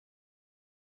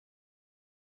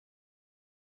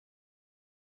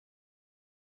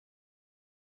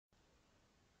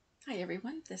Hi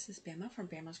everyone, this is Bama from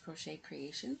Bama's Crochet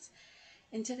Creations,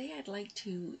 and today I'd like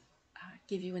to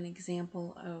give you an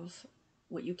example of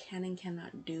what you can and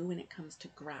cannot do when it comes to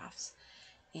graphs,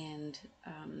 and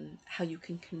how you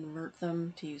can convert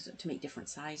them to use to make different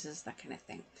sizes, that kind of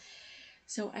thing.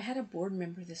 So I had a board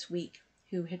member this week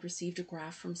who had received a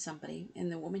graph from somebody,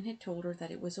 and the woman had told her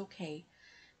that it was okay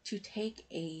to take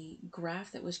a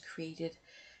graph that was created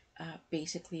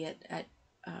basically at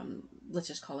let's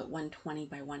just call it 120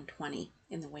 by 120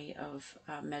 in the way of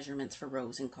measurements for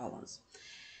rows and columns.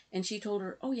 And she told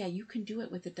her, oh yeah, you can do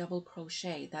it with a double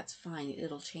crochet, that's fine,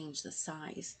 it'll change the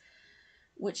size.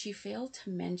 What she failed to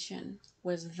mention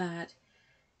was that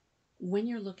when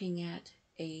you're looking at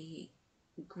a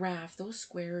graph, those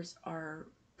squares are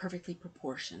perfectly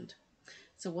proportioned.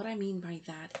 So what I mean by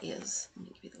that is, let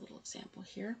me give you the little example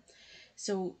here.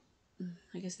 So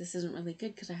I guess this isn't really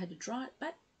good because I had to draw it,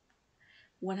 but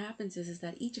what happens is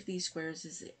that each of these squares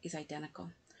is identical.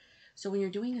 So when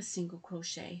you're doing a single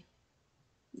crochet,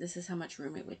 this is how much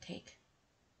room it would take.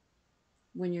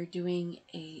 When you're doing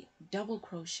a double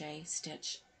crochet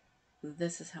stitch,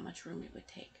 this is how much room it would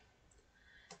take.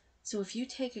 So if you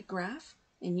take a graph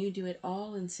and you do it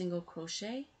all in single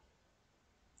crochet,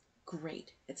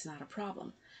 great, it's not a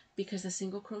problem, because the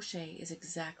single crochet is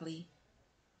exactly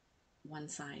one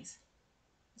size.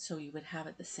 So you would have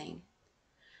it the same.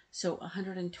 So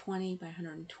 120 by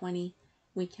 120,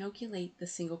 we calculate the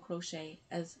single crochet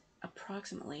as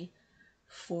approximately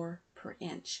 4 per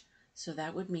inch. So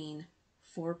that would mean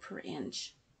 4 per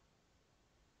inch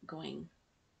going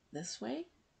this way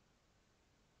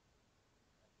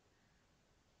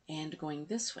and going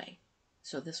this way.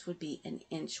 So this would be an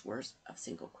inch worth of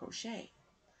single crochet.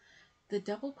 The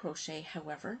double crochet,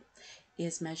 however,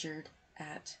 is measured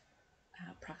at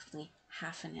approximately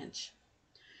 ½ an inch.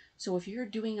 So if you're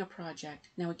doing a project,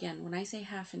 now again, when I say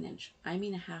 ½ an inch, I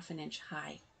mean a ½ an inch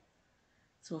high.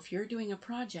 So if you're doing a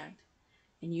project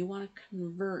and you want to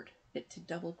convert it to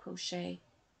double crochet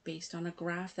based on a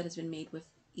graph that has been made with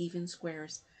even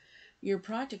squares, your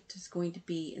project is going to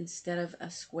be, instead of a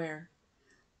square,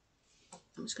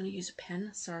 I'm just going to use a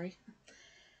pen, sorry.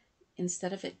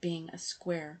 Instead of it being a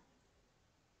square,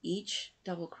 each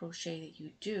double crochet that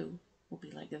you do will be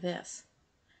like this.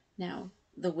 Now,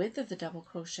 the width of the double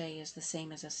crochet is the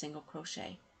same as a single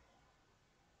crochet,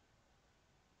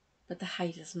 but the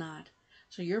height is not.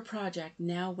 So your project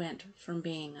now went from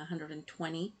being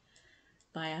 120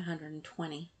 by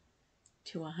 120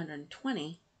 to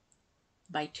 120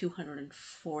 by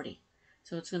 240.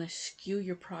 So it's going to skew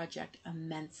your project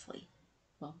immensely,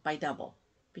 well, by double,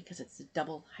 because it's a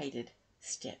double heighted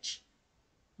stitch.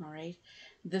 All right,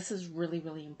 this is really,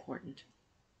 really important.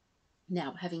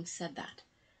 Now, having said that,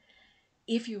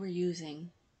 if you were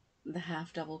using the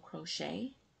half double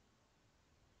crochet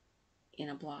in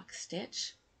a block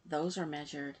stitch, those are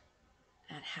measured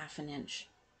at ½ an inch,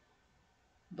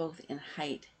 both in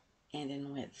height and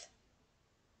in width.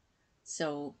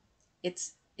 So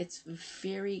it's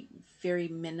very, very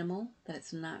minimal that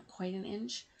it's not quite an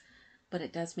inch, but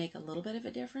it does make a little bit of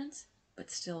a difference,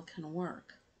 but still can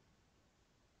work.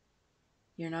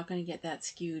 You're not going to get that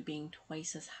skewed being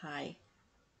twice as high.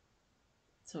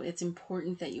 So it's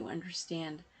important that you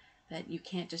understand that you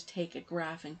can't just take a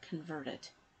graph and convert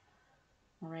it.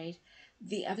 All right.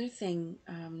 The other thing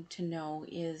to know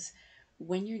is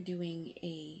when you're doing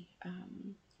a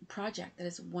project that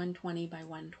is 120 by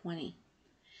 120,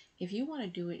 if you want to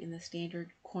do it in the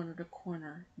standard corner to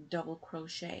corner double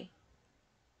crochet,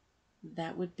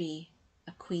 that would be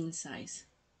a queen size.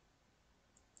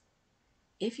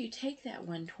 If you take that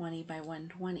 120 by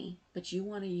 120, but you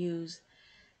want to use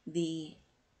the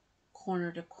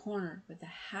corner to corner with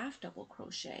a half double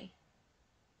crochet,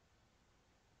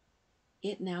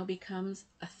 it now becomes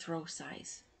a throw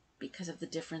size because of the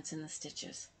difference in the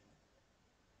stitches.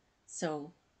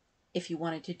 So if you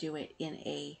wanted to do it in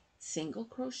a single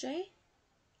crochet,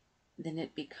 then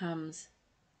it becomes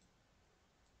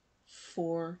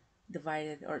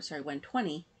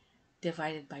 120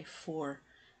 divided by 4,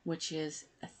 which is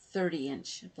a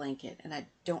 30-inch blanket. And I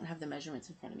don't have the measurements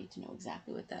in front of me to know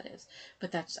exactly what that is,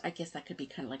 but that's, I guess that could be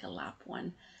kind of like a lap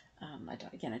one. I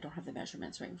don't have the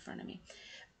measurements right in front of me.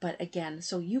 But again,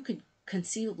 so you could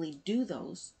conceivably do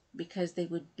those because they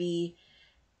would be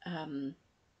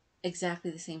exactly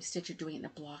the same stitch you're doing in a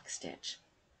block stitch.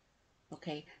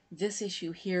 Okay, this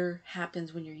issue here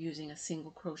happens when you're using a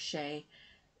single crochet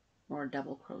or a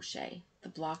double crochet. The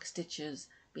block stitches,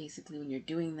 basically when you're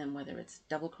doing them, whether it's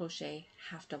double crochet,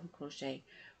 half double crochet,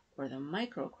 or the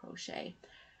micro crochet,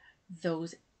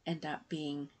 those end up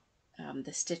being,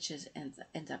 the stitches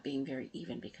end up being very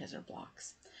even because they're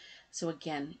blocks. So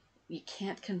again, you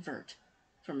can't convert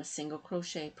from a single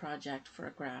crochet project for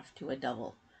a graph to a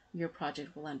double. Your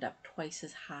project will end up twice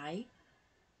as high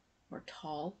or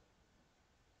tall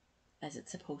as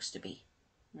it's supposed to be,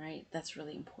 right? That's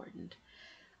really important.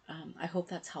 I hope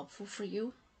that's helpful for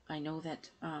you. I know that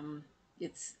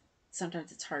it's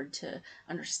sometimes it's hard to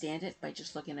understand it by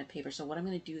just looking at paper. So what I'm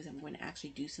going to do is I'm going to actually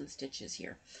do some stitches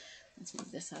here. Let's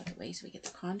move this out of the way so we get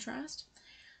the contrast.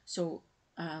 So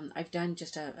I've done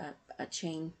just a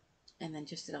chain and then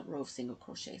just a row of single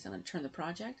crochets. I'm going to turn the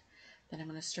project. Then I'm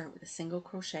going to start with a single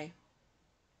crochet.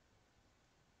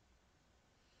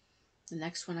 The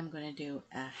next one I'm going to do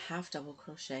a half double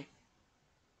crochet.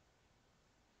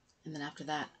 And then after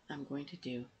that, I'm going to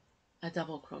do a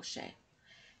double crochet.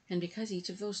 And because each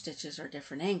of those stitches are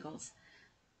different angles,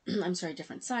 I'm sorry,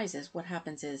 different sizes, what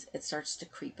happens is it starts to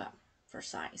creep up for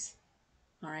size.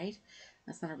 All right,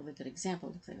 that's not a really good example.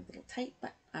 It looks like a little tight,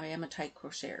 but I am a tight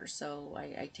crocheter, so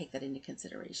I take that into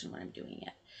consideration when I'm doing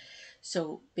it.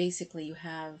 So basically you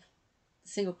have the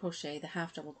single crochet, the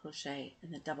half double crochet,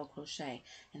 and the double crochet,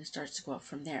 and it starts to go up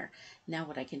from there. Now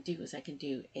what I can do is I can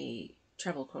do a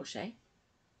treble crochet,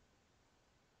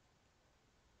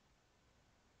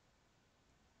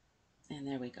 and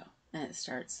there we go. And it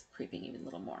starts creeping even a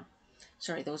little more.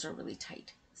 Sorry, those are really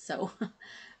tight. So,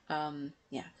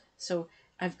 yeah. So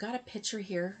I've got a picture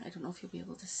here. I don't know if you'll be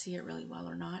able to see it really well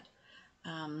or not.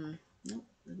 Nope,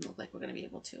 doesn't look like we're going to be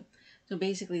able to. So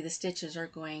basically the stitches are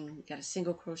going, got a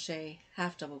single crochet,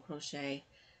 half double crochet,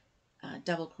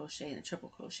 double crochet, and a triple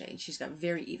crochet. And she's got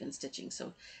very even stitching.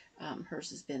 So hers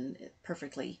has been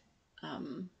perfectly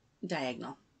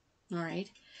diagonal. All right,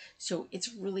 so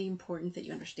it's really important that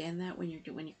you understand that when you're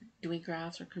doing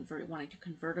graphs or wanting to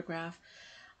convert a graph.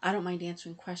 I don't mind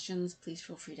answering questions. Please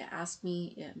feel free to ask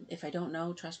me. If I don't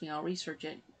know, trust me, I'll research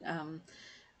it. I'm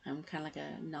kind of like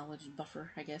a knowledge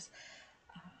buffer, I guess.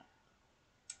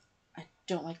 I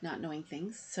don't like not knowing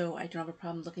things, so I don't have a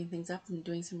problem looking things up and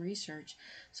doing some research.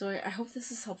 So I hope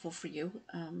this is helpful for you.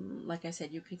 Like I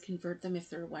said, you can convert them if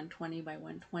they're 120 by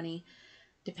 120.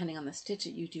 Depending on the stitch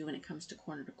that you do when it comes to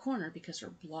corner, because they're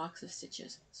blocks of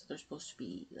stitches. So they're supposed to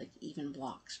be like even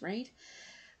blocks, right?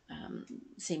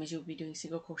 Same as you would be doing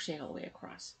single crochet all the way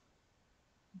across.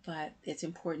 But it's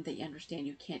important that you understand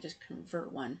you can't just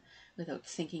convert one without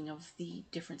thinking of the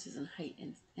differences in height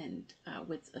and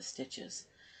width of stitches.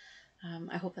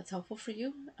 I hope that's helpful for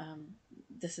you.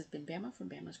 This has been Bama from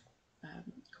Bama's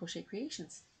Crochet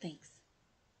Creations. Thanks.